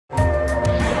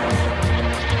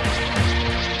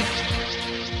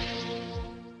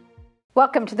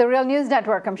Welcome to the Real News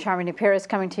Network. I'm Sharmini Peres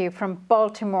coming to you from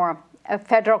Baltimore. A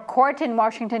federal court in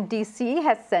Washington, D.C.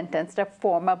 has sentenced a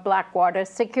former Blackwater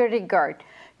security guard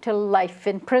to life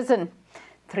in prison.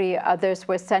 3 others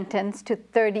were sentenced to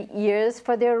 30 years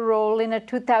for their role in a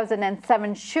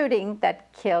 2007 shooting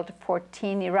that killed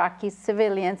 14 Iraqi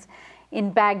civilians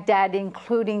in Baghdad,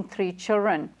 including 3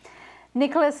 children.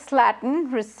 Nicholas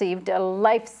Slatton received a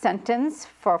life sentence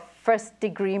for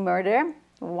first-degree murder,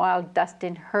 while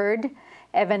Dustin Hurd,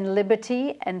 Evan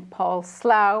Liberty, and Paul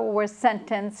Slough were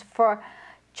sentenced for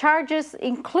charges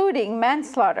including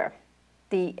manslaughter.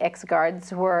 The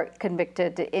ex-guards were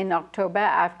convicted in October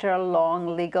after a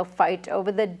long legal fight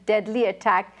over the deadly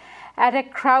attack at a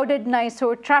crowded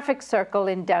Nisour traffic circle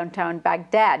in downtown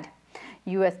Baghdad.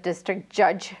 U.S. District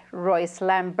Judge Royce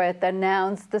Lambert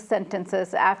announced the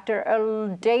sentences after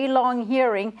a day-long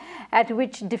hearing at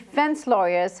which defense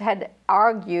lawyers had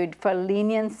argued for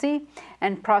leniency,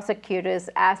 and prosecutors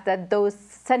asked that those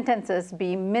sentences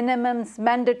be minimums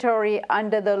mandatory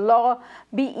under the law,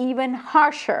 be even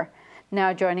harsher.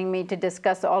 Now joining me to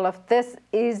discuss all of this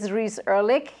is Reese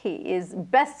Erlich. He is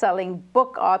best-selling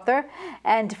book author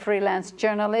and freelance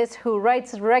journalist who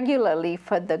writes regularly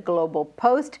for the Global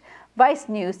Post, Vice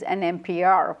News, and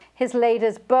NPR. His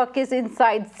latest book is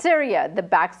Inside Syria, the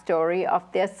backstory of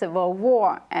their civil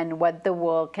war and what the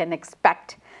world can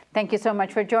expect. Thank you so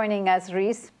much for joining us,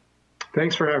 Reese.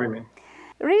 Thanks for having me.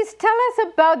 Reese, tell us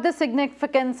about the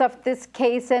significance of this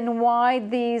case and why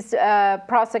these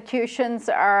prosecutions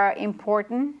are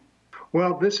important.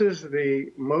 Well, this is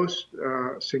the most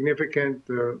significant,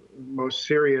 most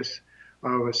serious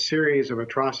of a series of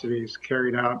atrocities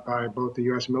carried out by both the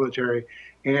U.S. military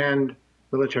and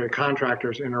military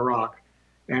contractors in Iraq.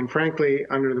 And frankly,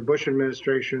 under the Bush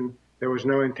administration, there was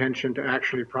no intention to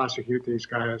actually prosecute these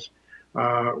guys.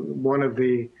 One of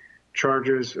the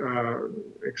charges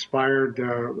expired.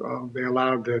 They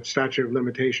allowed the statute of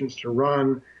limitations to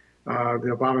run.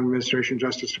 The Obama administration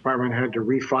Justice Department had to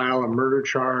refile a murder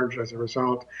charge as a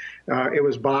result. It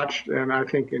was botched, and I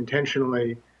think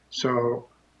intentionally so,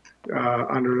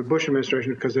 under the Bush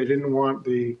administration, because they didn't want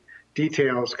the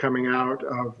details coming out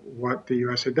of what the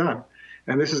U.S. had done.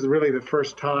 And this is really the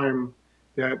first time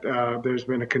that there's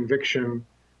been a conviction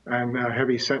and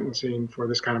heavy sentencing for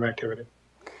this kind of activity.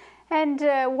 And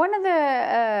one of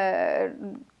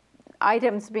the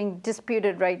items being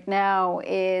disputed right now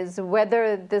is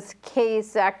whether this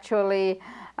case actually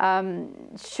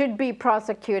should be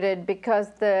prosecuted,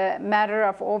 because the matter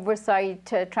of oversight,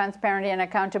 transparency, and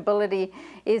accountability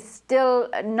is still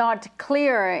not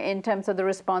clear in terms of the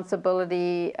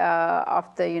responsibility of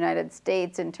the United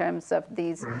States in terms of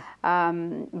these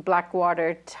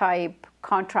Blackwater-type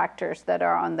contractors that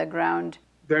are on the ground.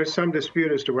 There's some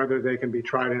dispute as to whether they can be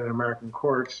tried in American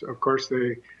courts. Of course,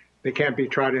 they can't be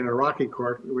tried in Iraqi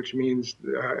court, which means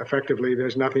effectively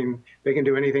there's nothing, they can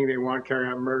do anything they want, carry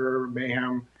out murder,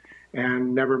 mayhem,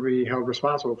 and never be held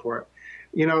responsible for it.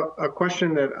 You know, a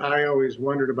question that I always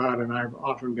wondered about, and I've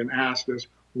often been asked, is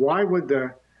why would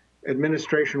the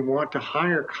administration want to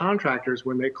hire contractors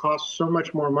when they cost so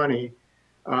much more money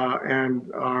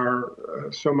and are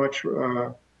so much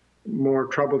more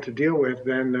trouble to deal with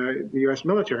than the U.S.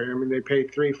 military? I mean, they pay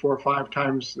 3, 4, 5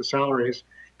 times the salaries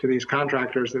to these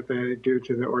contractors that they do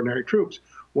to the ordinary troops.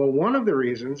 Well, one of the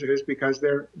reasons is because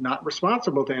they're not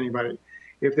responsible to anybody.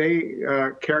 If they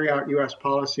carry out U.S.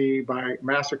 policy by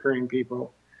massacring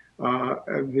people,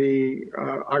 the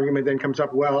argument then comes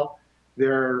up, well,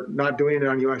 they're not doing it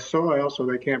on U.S. soil, so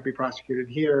they can't be prosecuted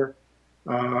here.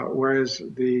 Whereas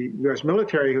the U.S.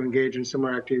 military who engage in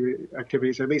similar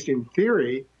activities, at least in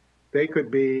theory, they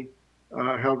could be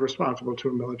held responsible to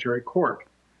a military court.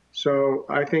 So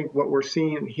I think what we're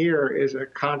seeing here is a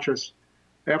conscious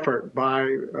effort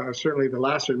by certainly the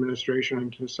last administration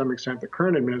and to some extent the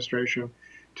current administration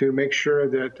to make sure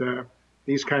that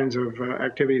these kinds of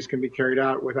activities can be carried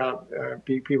out without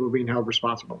people being held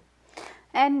responsible.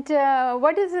 And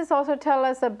what does this also tell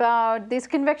us about, these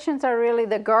convictions are really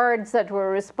the guards that were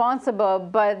responsible,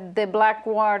 but the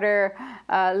Blackwater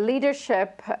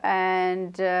leadership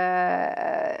and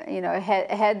head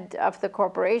of the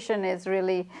corporation is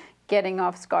really getting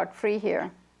off scot-free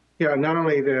here. Yeah, not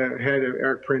only the head of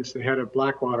Eric Prince, the head of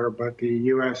Blackwater, but the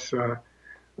U.S.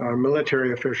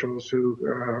 Military officials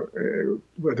who,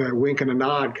 with a wink and a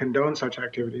nod, condone such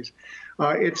activities.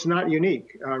 It's not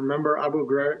unique. Remember Abu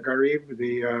Ghraib,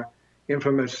 the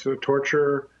infamous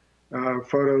torture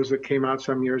photos that came out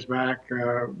some years back?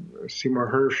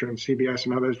 Seymour Hersh and CBS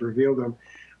and others revealed them.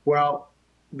 Well,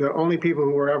 the only people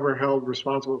who were ever held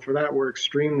responsible for that were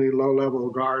extremely low-level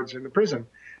guards in the prison.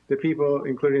 The people,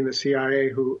 including the CIA,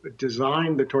 who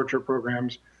designed the torture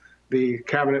programs, the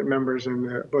cabinet members in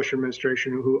the Bush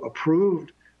administration who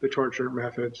approved the torture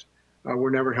methods were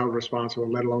never held responsible,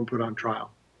 let alone put on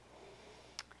trial.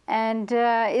 And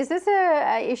is this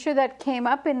an issue that came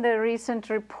up in the recent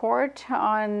report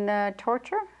on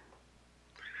torture?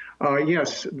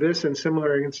 Yes, this and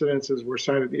similar incidences were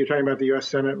cited. You're talking about the U.S.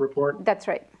 Senate report? That's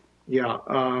right. Yeah.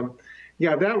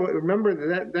 Yeah,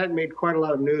 remember that made quite a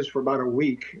lot of news for about a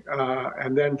week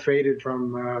and then faded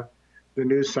from the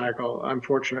news cycle,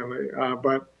 unfortunately.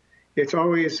 But it's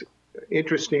always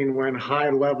interesting when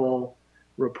high-level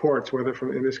reports, whether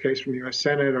in this case from the U.S.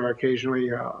 Senate or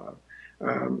occasionally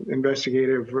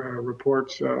investigative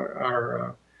reports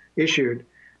are issued.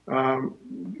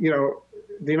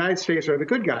 The United States are the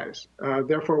good guys.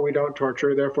 Therefore, we don't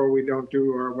torture. Therefore, we don't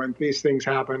do, or when these things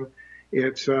happen,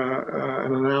 it's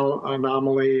an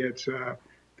anomaly. It's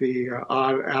the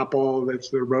odd apple. That's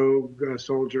the rogue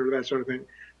soldier, that sort of thing.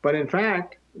 But in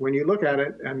fact, when you look at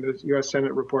it, and the U.S.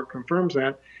 Senate report confirms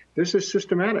that, this is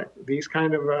systematic. These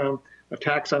kind of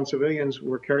attacks on civilians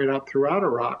were carried out throughout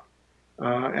Iraq,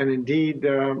 and indeed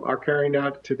are carried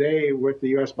out today with the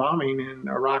U.S. bombing in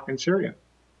Iraq and Syria.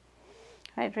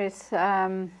 Right, Reese.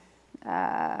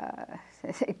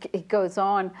 It goes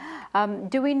on.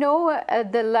 Do we know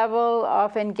the level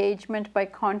of engagement by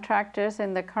contractors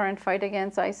in the current fight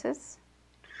against ISIS?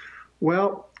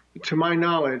 Well, to my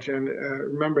knowledge, and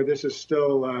remember, this is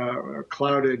still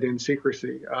clouded in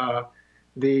secrecy.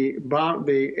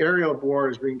 The aerial war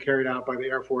is being carried out by the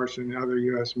Air Force and other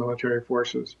U.S. military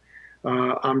forces.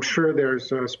 I'm sure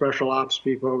there's special ops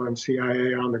people and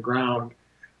CIA on the ground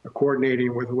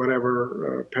coordinating with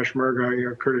whatever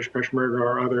Peshmerga, Kurdish Peshmerga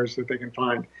or others that they can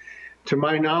find. To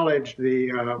my knowledge,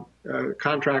 the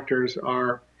contractors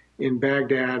are in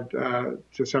Baghdad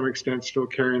to some extent still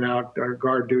carrying out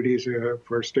guard duties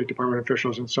for State Department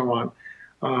officials and so on.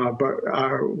 But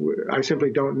I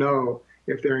simply don't know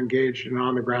if they're engaged in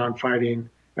on-the-ground fighting,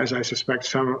 as I suspect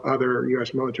some other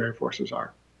U.S. military forces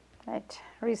are. Right.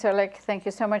 Reese Erlich, thank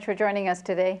you so much for joining us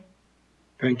today.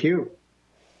 Thank you.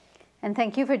 And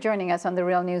thank you for joining us on the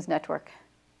Real News Network.